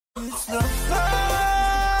It's the final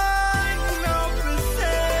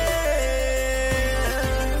percent.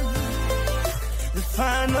 The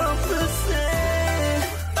final percent.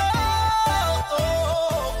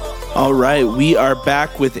 All right, we are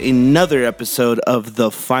back with another episode of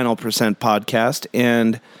the Final Percent podcast,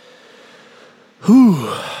 and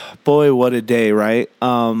boy, what a day, right?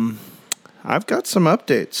 I've got some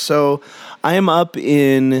updates. So I am up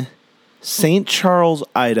in St. Charles,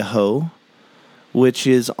 Idaho, which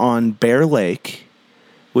is on Bear Lake,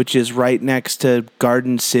 which is right next to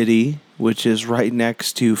Garden City, which is right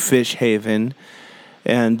next to Fish Haven.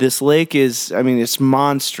 And this lake is, it's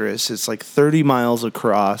monstrous. It's like 30 miles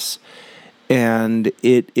across, and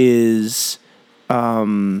it is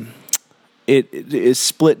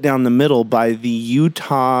split down the middle by the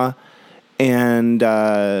Utah and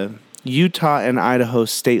Idaho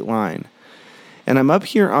state line. And I'm up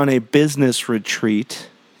here on a business retreat,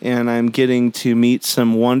 and I'm getting to meet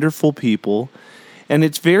some wonderful people. And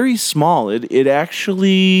it's very small. It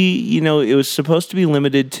actually, it was supposed to be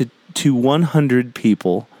limited to 100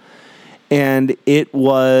 people. And it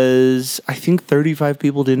was, I think 35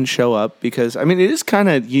 people didn't show up because, it is kind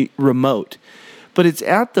of remote. But it's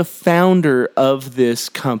at the founder of this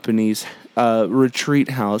company's retreat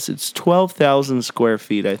house. It's 12,000 square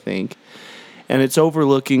feet, I think. And it's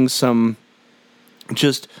overlooking some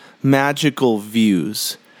just magical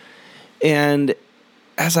views. And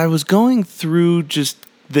as I was going through just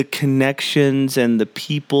the connections and the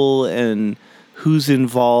people and who's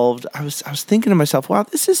involved, I was thinking to myself, wow,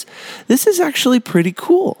 this is actually pretty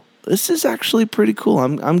cool. This is actually pretty cool.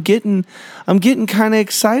 I'm getting kind of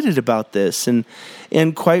excited about this, and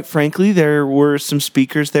quite frankly, there were some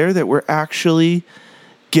speakers there that were actually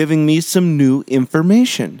giving me some new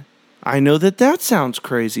information. I know that sounds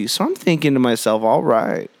crazy, so I'm thinking to myself, all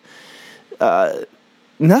right,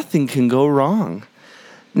 nothing can go wrong.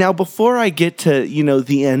 Now, before I get to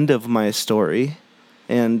the end of my story,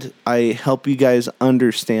 and I help you guys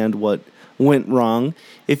understand what went wrong,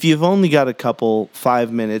 if you've only got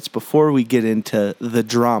 5 minutes before we get into the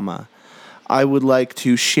drama, I would like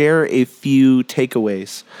to share a few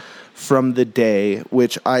takeaways from the day,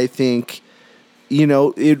 which I think,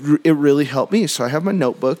 it really helped me. So I have my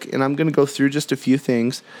notebook, and I'm going to go through just a few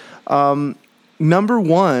things. Number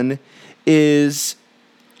one is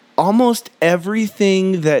almost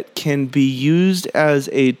everything that can be used as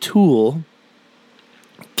a tool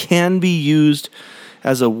can be used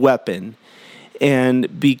as a weapon.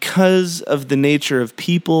 And because of the nature of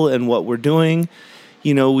people and what we're doing,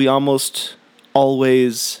 we almost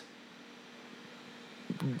always,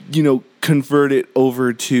 convert it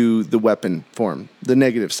over to the weapon form, the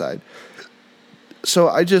negative side. So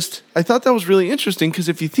I thought that was really interesting because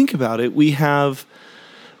if you think about it, we have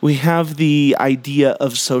the idea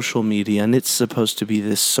of social media, and it's supposed to be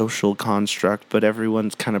this social construct, but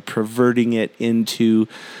everyone's kind of perverting it into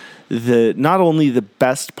not only the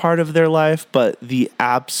best part of their life, but the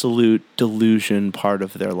absolute delusion part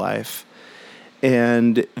of their life.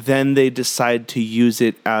 And then they decide to use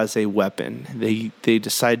it as a weapon. They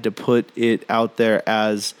decide to put it out there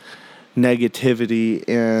as negativity,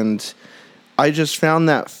 and I just found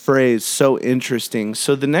that phrase so interesting.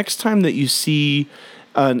 So the next time that you see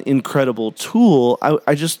an incredible tool,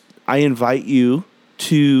 I invite you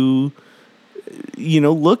to,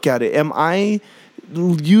 look at it. Am I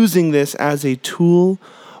using this as a tool,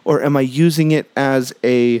 or am I using it as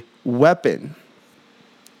a weapon?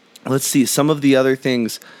 Let's see some of the other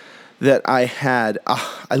things that I had.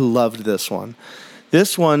 I loved this one.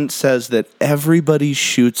 This one says that everybody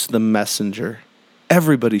shoots the messenger.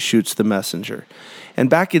 Everybody shoots the messenger.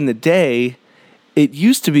 And back in the day, it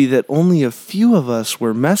used to be that only a few of us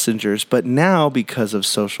were messengers, but now because of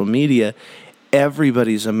social media,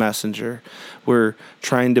 everybody's a messenger. We're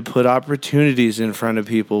trying to put opportunities in front of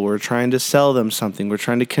people. We're trying to sell them something. We're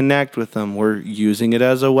trying to connect with them. We're using it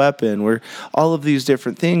as a weapon. We're all of these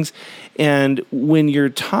different things. And when you're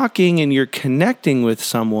talking and you're connecting with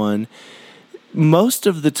someone, most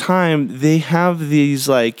of the time they have these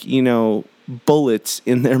bullets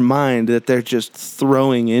in their mind that they're just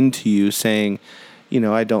throwing into you saying,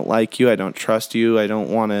 I don't like you. I don't trust you. I don't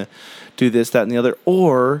want to do this, that, and the other.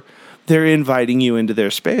 Or they're inviting you into their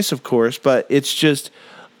space, of course, but it's just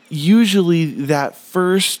usually that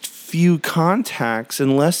first few contacts,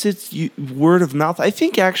 unless it's word of mouth. I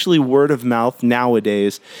think actually word of mouth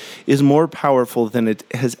nowadays is more powerful than it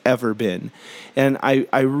has ever been. And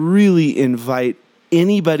I really invite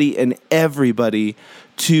anybody and everybody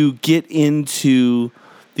to get into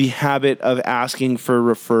the habit of asking for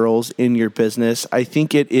referrals in your business. I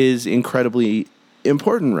think it is incredibly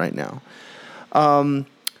important right now.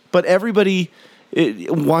 But everybody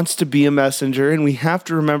it wants to be a messenger, and we have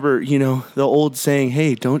to remember, the old saying,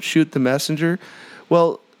 hey, don't shoot the messenger.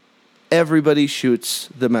 Well, everybody shoots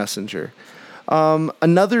the messenger.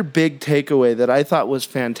 Another big takeaway that I thought was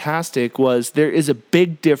fantastic was there is a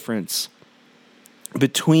big difference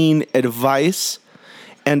between advice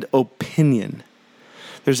and opinion.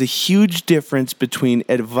 There's a huge difference between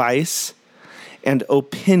advice and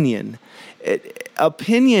opinion.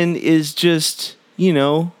 Opinion is just,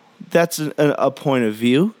 that's a point of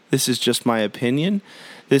view. This is just my opinion.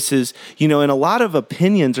 This is, and a lot of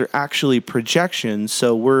opinions are actually projections.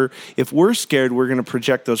 So if we're scared, we're going to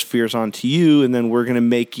project those fears onto you, and then we're going to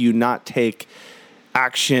make you not take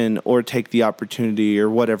action or take the opportunity or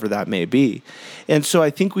whatever that may be. And so I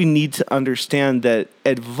think we need to understand that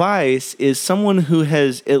advice is someone who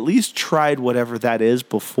has at least tried whatever that is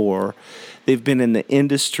before. They've been in the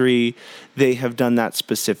industry. They have done that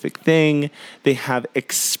specific thing. They have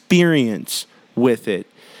experience with it.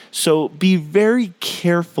 So be very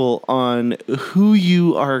careful on who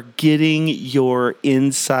you are getting your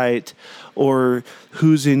insight, or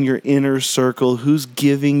who's in your inner circle, who's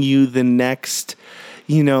giving you the next,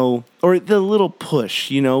 or the little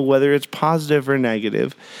push, whether it's positive or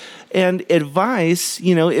negative. And advice,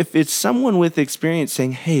 if it's someone with experience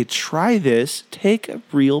saying, hey, try this, take a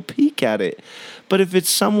real peek at it. But if it's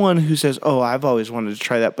someone who says, oh, I've always wanted to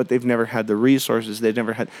try that, but they've never had the resources,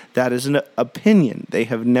 that is an opinion. They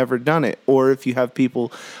have never done it. Or if you have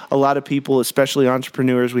a lot of people, especially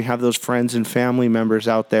entrepreneurs, we have those friends and family members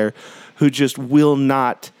out there who just will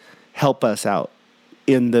not help us out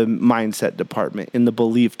in the mindset department, in the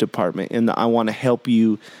belief department, in the I want to help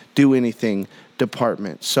you do anything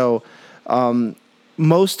department. So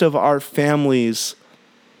most of our families'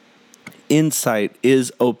 insight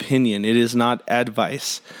is opinion. It is not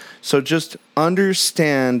advice. So just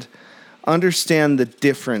understand the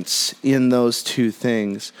difference in those two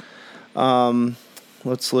things.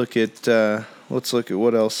 Let's look at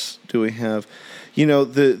what else do we have.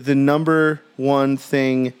 The number one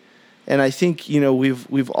thing, and I think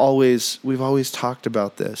we've always talked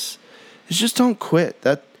about this, is just don't quit.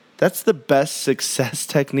 That's the best success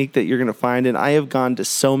technique that you're going to find. And I have gone to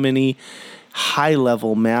so many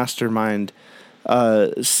high-level mastermind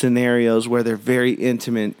scenarios where they're very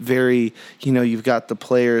intimate, very, you've got the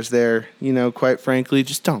players there, quite frankly,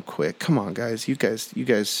 just don't quit. Come on, guys. You guys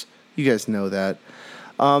know that.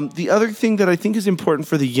 The other thing that I think is important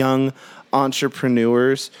for the young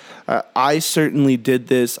entrepreneurs, I certainly did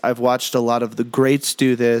this. I've watched a lot of the greats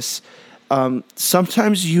do this.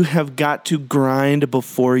 Sometimes you have got to grind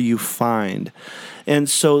before you find. And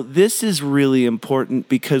so this is really important,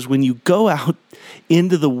 because when you go out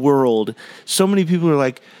into the world, so many people are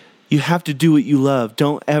like, you have to do what you love.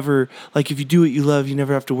 Don't ever, if you do what you love, you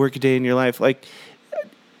never have to work a day in your life.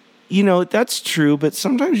 That's true, but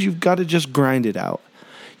sometimes you've got to just grind it out.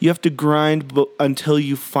 You have to grind until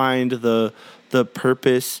you find the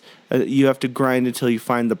purpose. You have to grind until you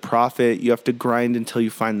find the profit. You have to grind until you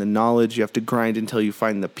find the knowledge. You have to grind until you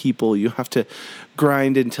find the people. You have to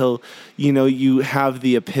grind until, you have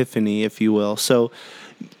the epiphany, if you will. So,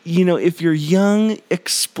 if you're young,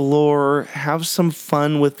 explore, have some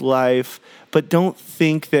fun with life, but don't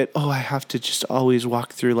think that, I have to just always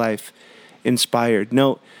walk through life inspired.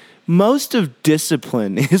 No, most of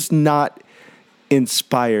discipline is not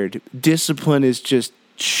inspired. Discipline is just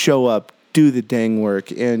show up, do the dang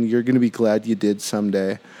work, and you're going to be glad you did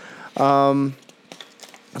someday. Let's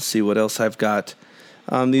see what else I've got.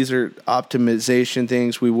 These are optimization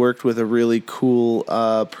things. We worked with a really cool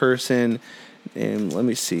person, and let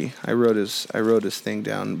me see. I wrote his thing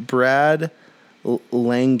down. Brad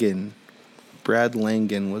Langen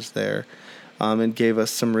was there, and gave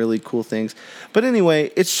us some really cool things. But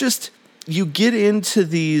anyway, it's just you get into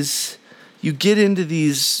these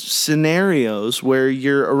scenarios where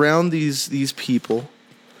you're around these people.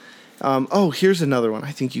 Here's another one.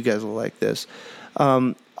 I think you guys will like this.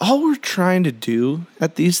 All we're trying to do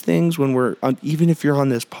at these things, even if you're on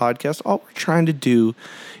this podcast, all we're trying to do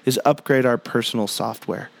is upgrade our personal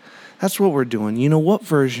software. That's what we're doing. What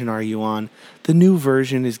version are you on? The new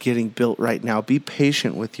version is getting built right now. Be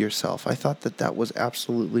patient with yourself. I thought that was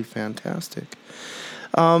absolutely fantastic.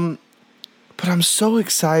 But I'm so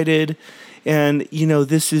excited. And,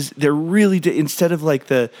 they're really, instead of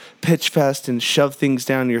the pitch fest and shove things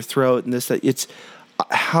down your throat and it's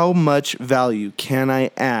how much value can I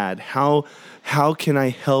add? How can I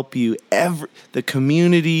help you? The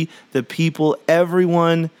community, the people,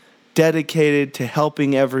 everyone dedicated to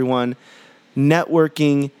helping everyone,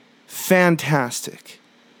 networking, fantastic.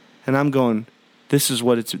 And I'm going, these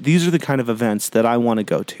are the kind of events that I want to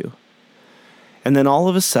go to. And then all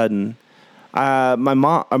of a sudden,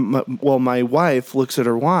 my wife looks at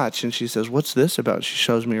her watch and she says, "What's this about?" She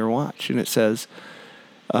shows me her watch and it says,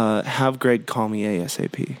 "Have Greg call me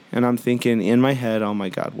ASAP." And I'm thinking in my head, "Oh my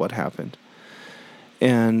God, what happened?"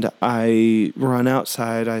 And I run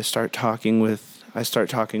outside. I start talking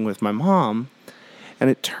with my mom, and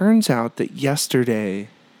it turns out that yesterday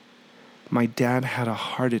my dad had a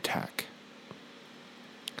heart attack.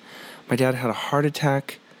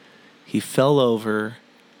 He fell over.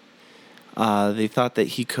 They thought that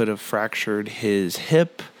he could have fractured his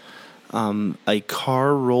hip. A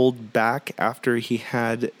car rolled back after he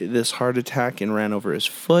had this heart attack and ran over his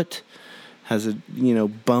foot. Has a,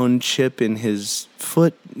 bone chip in his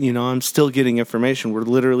foot. I'm still getting information. We're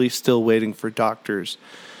literally still waiting for doctors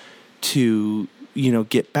to,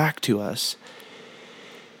 get back to us.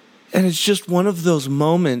 And it's just one of those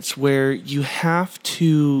moments where you have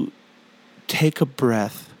to take a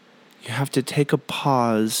breath. You have to take a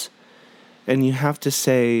pause. And you have to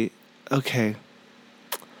say, okay,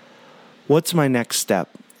 what's my next step?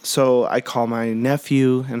 So I call my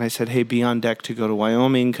nephew and I said, hey, be on deck to go to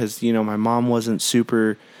Wyoming because, my mom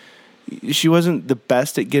she wasn't the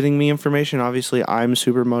best at getting me information. Obviously, I'm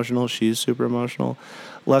super emotional. She's super emotional.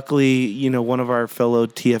 Luckily, one of our fellow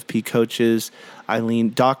TFP coaches,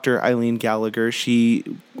 Dr. Eileen Gallagher, she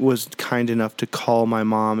was kind enough to call my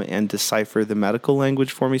mom and decipher the medical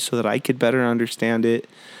language for me so that I could better understand it.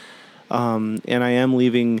 And I am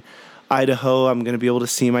leaving Idaho. I'm going to be able to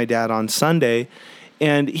see my dad on Sunday.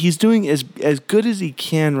 And he's doing as good as he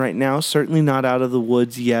can right now. Certainly not out of the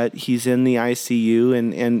woods yet. He's in the ICU.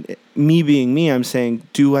 And me being me, I'm saying,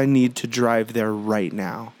 do I need to drive there right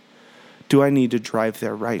now?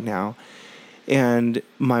 And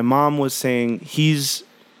my mom was saying, he's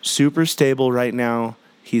super stable right now.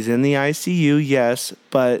 He's in the ICU, yes,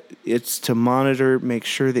 but it's to monitor, make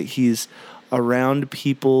sure that he's around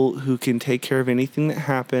people who can take care of anything that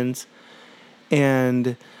happens.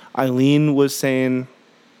 And Eileen was saying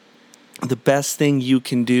the best thing you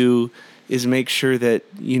can do is make sure that,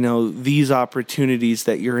 these opportunities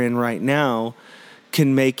that you're in right now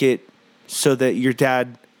can make it so that your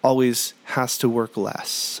dad always has to work less,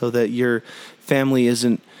 so that your family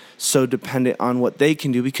isn't so dependent on what they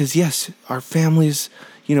can do. Because yes, our families,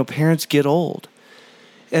 parents get old.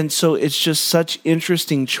 And so it's just such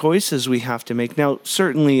interesting choices we have to make. Now,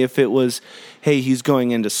 certainly if it was, hey, he's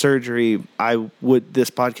going into surgery, this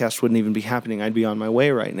podcast wouldn't even be happening. I'd be on my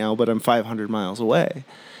way right now, but I'm 500 miles away.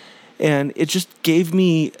 And it just gave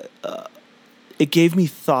me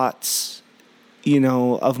thoughts,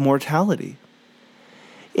 of mortality.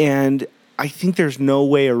 And I think there's no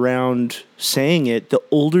way around saying it. The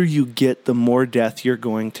older you get, the more death you're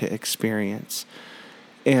going to experience.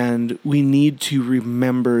 And we need to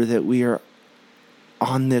remember that we are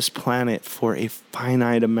on this planet for a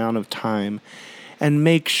finite amount of time, and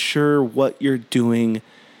make sure what you're doing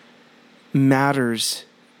matters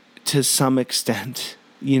to some extent.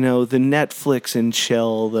 The Netflix and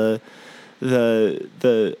chill,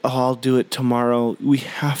 the I'll do it tomorrow. We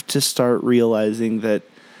have to start realizing that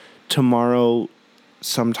tomorrow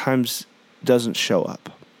sometimes doesn't show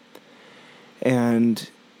up. And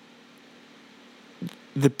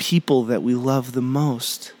the people that we love the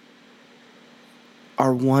most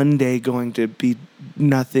are one day going to be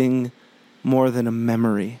nothing more than a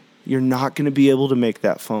memory. You're not going to be able to make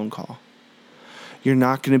that phone call. You're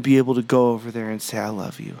not going to be able to go over there and say, I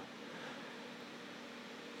love you.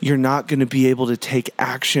 You're not going to be able to take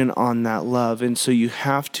action on that love. And so you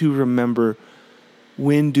have to remember,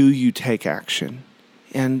 when do you take action?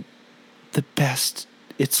 And the best,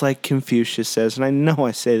 it's like Confucius says, and I know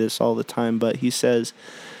I say this all the time, but he says,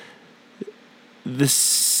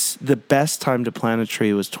 the best time to plant a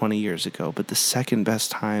tree was 20 years ago, but the second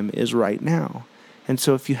best time is right now. And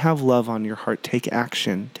so if you have love on your heart, take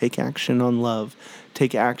action. Take action on love.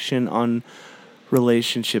 Take action on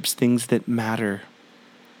relationships, things that matter.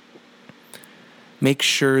 Make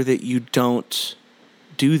sure that you don't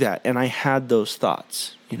do that. And I had those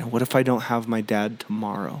thoughts. What if I don't have my dad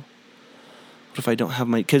tomorrow? What if I don't have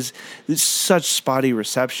because it's such spotty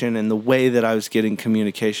reception, and the way that I was getting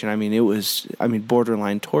communication, it was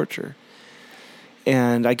borderline torture.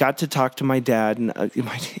 And I got to talk to my dad, and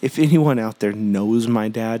if anyone out there knows my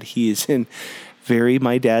dad, he is in very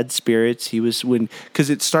my dad spirits. He was because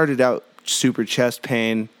it started out super chest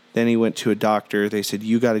pain. Then he went to a doctor. They said,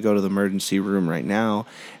 you got to go to the emergency room right now.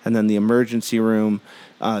 And then the emergency room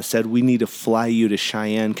said, we need to fly you to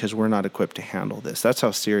Cheyenne because we're not equipped to handle this. That's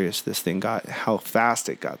how serious this thing got, how fast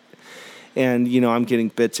it got. And, I'm getting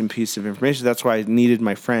bits and pieces of information. That's why I needed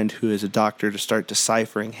my friend who is a doctor to start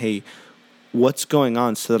deciphering, hey, what's going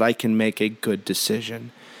on so that I can make a good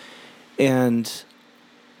decision. And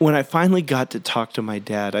when I finally got to talk to my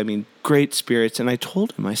dad, I mean, great spirits. And I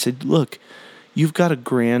told him, I said, look, you've got a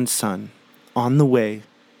grandson on the way,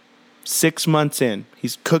 6 months in.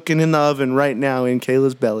 He's cooking in the oven right now in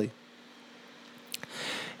Kayla's belly.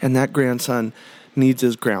 And that grandson needs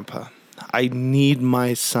his grandpa. I need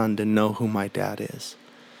my son to know who my dad is.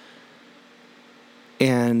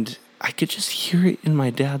 And I could just hear it in my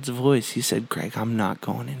dad's voice. He said, Greg, I'm not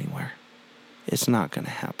going anywhere. It's not going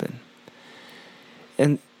to happen.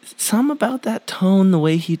 And something about that tone, the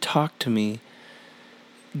way he talked to me,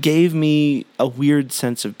 gave me a weird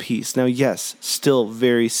sense of peace. Now, yes, still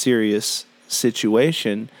very serious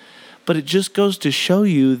situation, but it just goes to show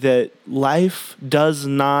you that life does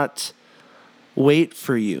not wait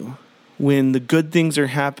for you. When the good things are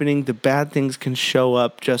happening, the bad things can show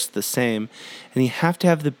up just the same. And you have to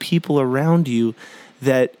have the people around you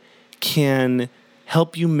that can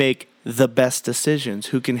help you make the best decisions,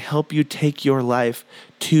 who can help you take your life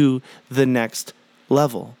to the next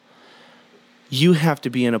level. You have to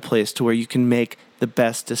be in a place to where you can make the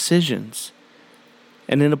best decisions.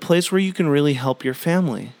 And in a place where you can really help your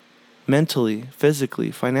family. Mentally, physically,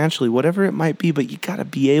 financially, whatever it might be, but you got to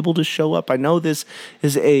be able to show up. I know this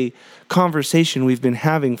is a conversation we've been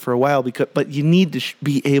having for a while, but you need to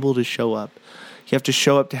be able to show up. You have to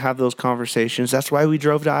show up to have those conversations. That's why we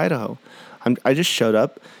drove to Idaho. I just showed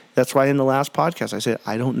up. That's why in the last podcast I said,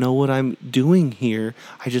 I don't know what I'm doing here.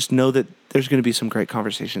 I just know that there's going to be some great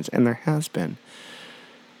conversations, and there has been.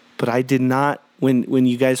 But I did not, when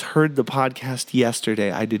you guys heard the podcast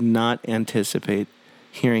yesterday, I did not anticipate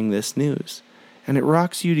hearing this news. And it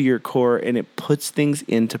rocks you to your core, and it puts things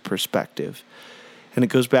into perspective. And it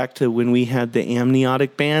goes back to when we had the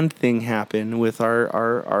amniotic band thing happen with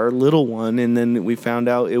our little one, and then we found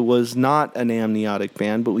out it was not an amniotic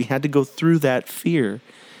band, but we had to go through that fear.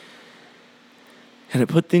 And it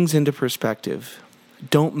put things into perspective.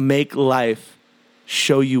 Don't make life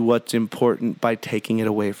show you what's important by taking it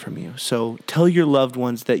away from you. So tell your loved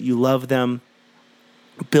ones that you love them.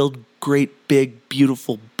 Build great, big,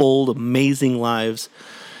 beautiful, bold, amazing lives.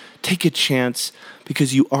 Take a chance,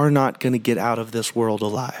 because you are not going to get out of this world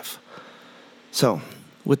alive. So,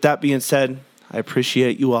 with that being said, I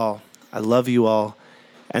appreciate you all. I love you all.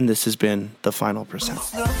 And this has been The Final Percent.